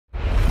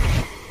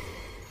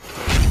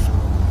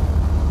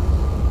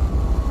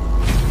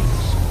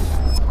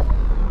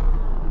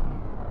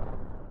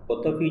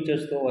కొత్త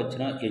ఫీచర్స్తో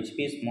వచ్చిన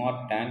HP smart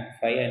tank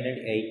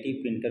 580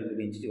 printer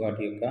గురించి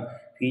వాటి యొక్క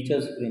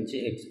ఫీచర్స్ గురించి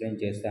ఎక్స్ప్లెయిన్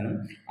చేస్తాను.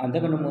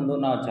 అంతకన్నా ముందు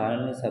నా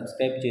ఛానల్ని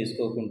సబ్స్క్రైబ్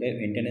చేసుకోకుంటే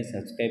వెంటనే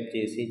సబ్స్క్రైబ్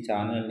చేసి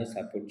ఛానల్ని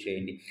సపోర్ట్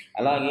చేయండి.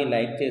 అలాగే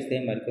లైక్ చేస్తే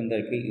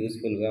మరికొందరికి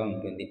యూస్ఫుల్గా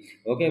ఉంటుంది.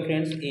 ఓకే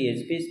ఫ్రెండ్స్, ఈ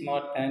హెచ్పి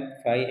స్మార్ట్ ట్యాంక్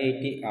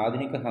 580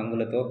 ఆధునిక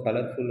హంగులతో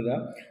కలర్ఫుల్గా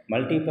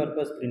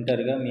మల్టీపర్పస్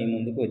ప్రింటర్గా మీ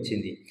ముందుకు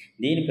వచ్చింది.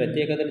 దీని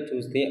ప్రత్యేకతలు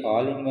చూస్తే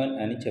ఆల్ ఇన్ వన్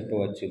అని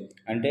చెప్పవచ్చు.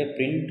 అంటే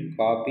ప్రింట్,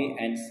 కాపీ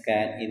అండ్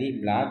స్కాన్. ఇది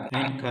బ్లాక్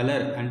అండ్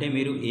కలర్, అంటే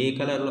మీరు ఏ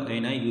కలర్లో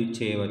అయినా యూజ్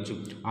చేయవచ్చు.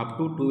 Up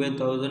to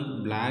 12,000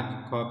 black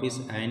copies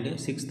and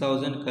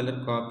 6,000 colour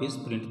copies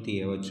print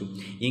తీయవచ్చు.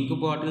 ఇంక్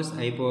బాటిల్స్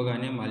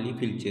అయిపోగానే మళ్ళీ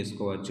ఫిల్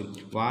చేసుకోవచ్చు.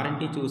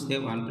 వారంటీ చూస్తే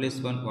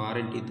 1+1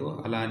 వారంటీతో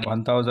అలానే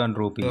 1,000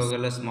 రూపీస్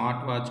గల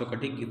స్మార్ట్ వాచ్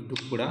ఒకటి గిఫ్ట్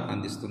కూడా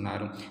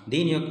అందిస్తున్నారు.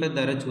 దీని యొక్క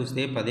ధర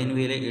చూస్తే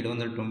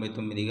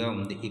 15,799గా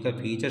ఉంది. ఇక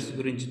ఫీచర్స్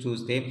గురించి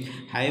చూస్తే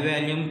హై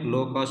వాల్యూమ్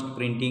లో cost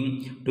printing,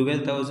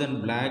 12,000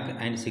 black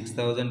and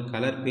 6,000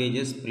 colour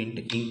pages print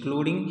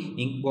including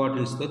ఇంక్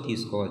బాటిల్స్తో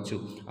తీసుకోవచ్చు.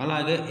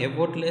 అలాగే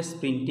ఎఫర్ట్లెస్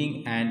ప్రింటింగ్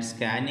అండ్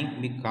స్కానింగ్.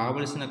 మీకు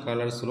కావలసిన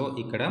కలర్స్లో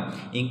ఇక్కడ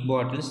ఇంక్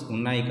బాటిల్స్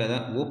ఉన్నాయి కదా,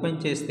 ఓపెన్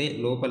చేస్తే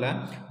లోపల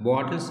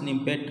బాటిల్స్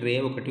నింపే ట్రే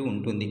ఒకటి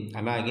ఉంటుంది.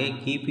 అలాగే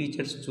కీ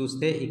ఫీచర్స్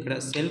చూస్తే ఇక్కడ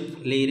self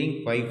layering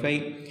wifi,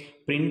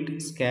 print,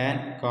 scan,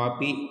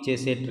 copy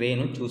చేసే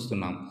ట్రేను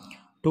చూస్తున్నాం.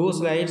 2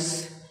 స్లైడ్స్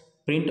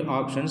ప్రింట్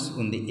ఆప్షన్స్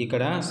ఉంది.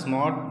 ఇక్కడ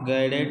smart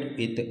guided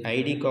with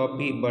ID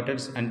copy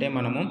buttons, అంటే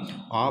మనము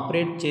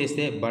ఆపరేట్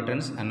చేసే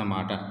బటన్స్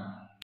అన్నమాట.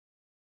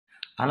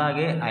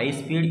 అలాగే హై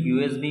స్పీడ్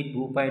USB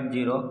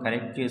 2.0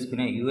 కనెక్ట్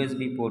చేసుకునే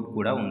USB పోర్ట్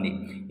కూడా ఉంది.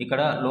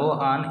 ఇక్కడ లో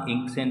ఆన్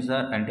ఇంక్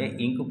సెన్సార్, అంటే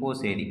ఇంక్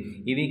పోసేది.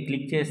 ఇవి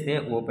క్లిక్ చేస్తే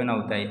ఓపెన్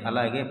అవుతాయి.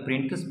 అలాగే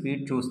ప్రింట్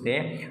స్పీడ్ చూస్తే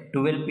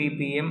 12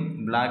 ppm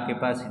బ్లాక్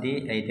కెపాసిటీ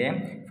అయితే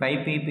 5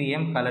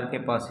 ppm కలర్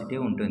కెపాసిటీ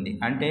ఉంటుంది.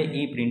 అంటే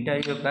ఈ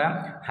ప్రింటర్ యొక్క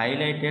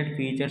హైలైటెడ్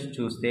ఫీచర్స్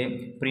చూస్తే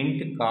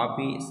print,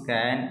 copy,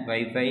 scan,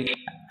 wifi,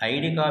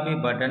 ID copy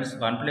buttons,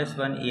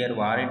 1+1 year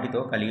వారంటీతో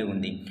కలిగి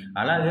ఉంది.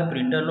 అలాగే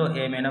ప్రింటర్లో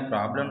ఏమైనా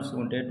ప్రాబ్లమ్స్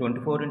ఉంటే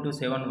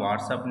 24/7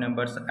 WhatsApp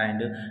numbers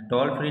and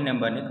toll free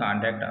నెంబర్ని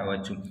కాంటాక్ట్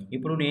అవ్వచ్చు.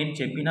 ఇప్పుడు నేను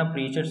చెప్పిన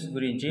ఫీచర్స్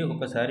గురించి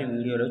ఒకసారి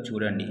వీడియోలో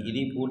చూడండి.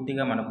 ఇది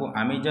పూర్తిగా మనకు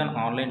అమెజాన్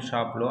ఆన్లైన్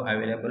షాప్లో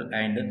అవైలబుల్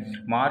అండ్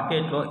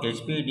మార్కెట్లో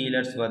హెచ్పి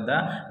డీలర్స్ వద్ద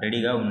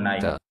రెడీగా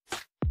ఉన్నాయి.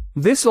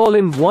 This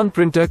all-in-one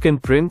printer can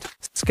print,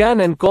 scan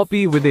and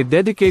copy with a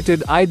dedicated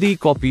ID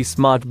copy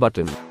smart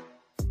button.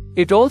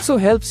 It also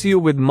helps you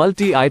with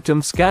multi-item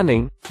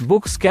scanning,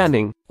 book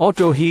scanning,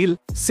 auto heal,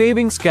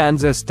 saving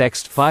scans as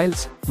text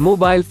files,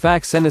 mobile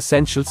fax and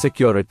essential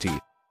security.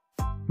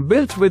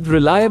 Built with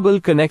reliable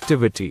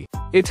connectivity,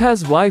 it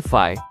has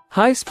Wi-Fi,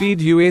 high-speed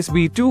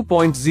USB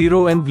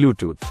 2.0 and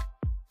Bluetooth.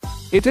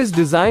 It is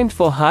designed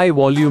for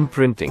high-volume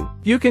printing.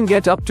 You can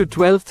get up to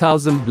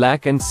 12,000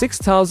 black and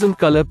 6,000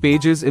 color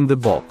pages in the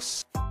box.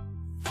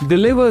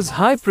 Delivers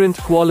high print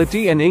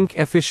quality and ink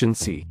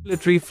efficiency.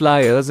 Military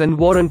flyers and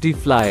warranty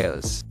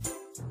flyers.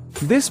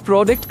 This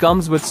product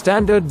comes with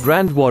standard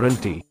brand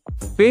warranty.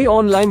 Pay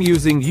online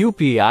using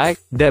UPI,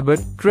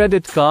 debit,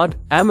 credit card,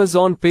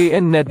 Amazon Pay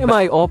and Net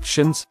EMI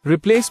options,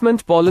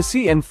 replacement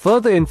policy and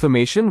further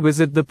information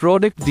visit the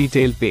product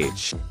detail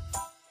page.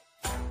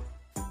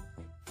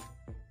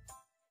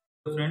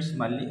 Friends,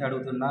 మళ్ళీ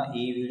అడుగుతున్నా,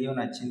 ఈ video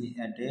నచ్చింది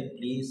అంటే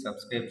please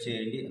subscribe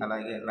చేయండి.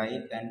 అలాగే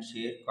like and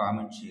share,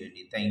 comment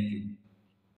చేయండి. Thank you.